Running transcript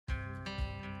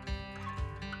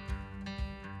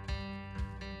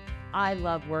I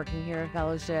love working here at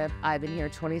Fellowship. I've been here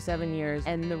 27 years,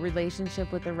 and the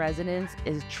relationship with the residents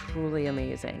is truly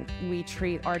amazing. We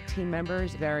treat our team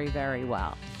members very, very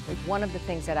well. One of the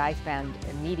things that I found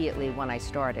immediately when I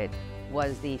started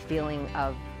was the feeling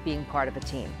of being part of a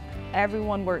team.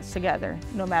 Everyone works together,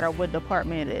 no matter what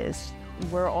department it is.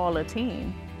 We're all a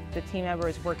team. The team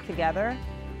members work together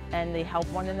and they help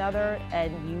one another,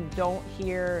 and you don't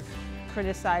hear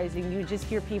criticizing, you just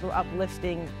hear people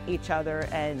uplifting each other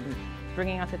and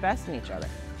bringing out the best in each other.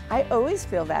 I always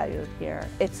feel valued here.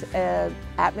 It's an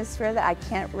atmosphere that I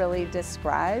can't really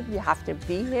describe. You have to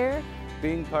be here.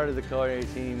 Being part of the culinary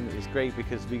team is great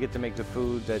because we get to make the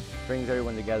food that brings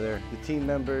everyone together. The team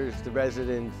members, the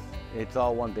residents, it's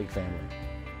all one big family.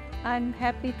 I'm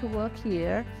happy to work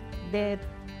here. They're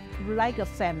like a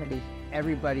family.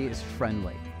 Everybody is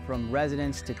friendly. From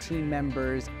residents to team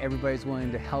members, everybody's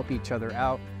willing to help each other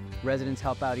out. Residents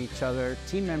help out each other,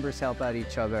 team members help out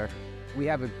each other. We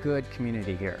have a good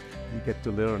community here. You get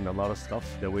to learn a lot of stuff,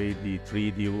 the way they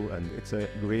treat you, and it's a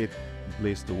great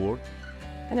place to work.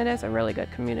 And it is a really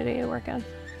good community to work in.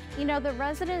 You know, the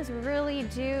residents really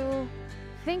do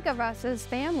think of us as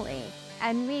family,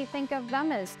 and we think of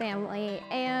them as family,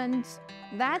 and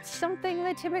that's something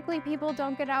that typically people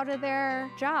don't get out of their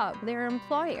job, their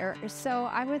employer. So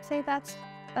I would say that's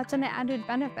an added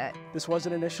benefit. This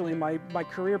wasn't initially my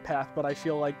career path, but I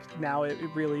feel like now it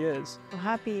really is. I'm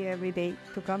happy every day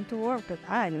to come to work, but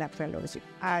I love Fellowship.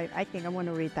 I think I want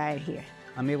to retire here.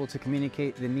 I'm able to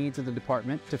communicate the needs of the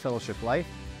department to Fellowship Life.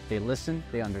 They listen,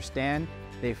 they understand,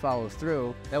 they follow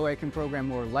through. That way I can program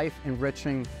more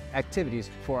life-enriching activities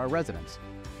for our residents.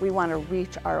 We want to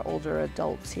reach our older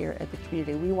adults here at the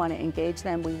community. We want to engage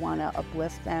them. We want to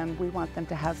uplift them. We want them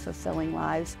to have fulfilling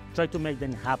lives. Try to make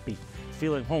them happy,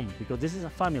 feel at home, because this is a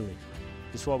family.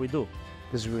 This is what we do.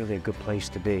 This is really a good place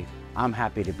to be. I'm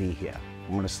happy to be here.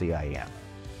 Honestly, I am.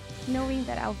 Knowing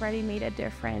that I've already made a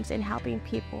difference in helping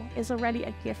people is already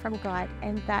a gift from God,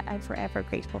 and that I'm forever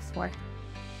grateful for.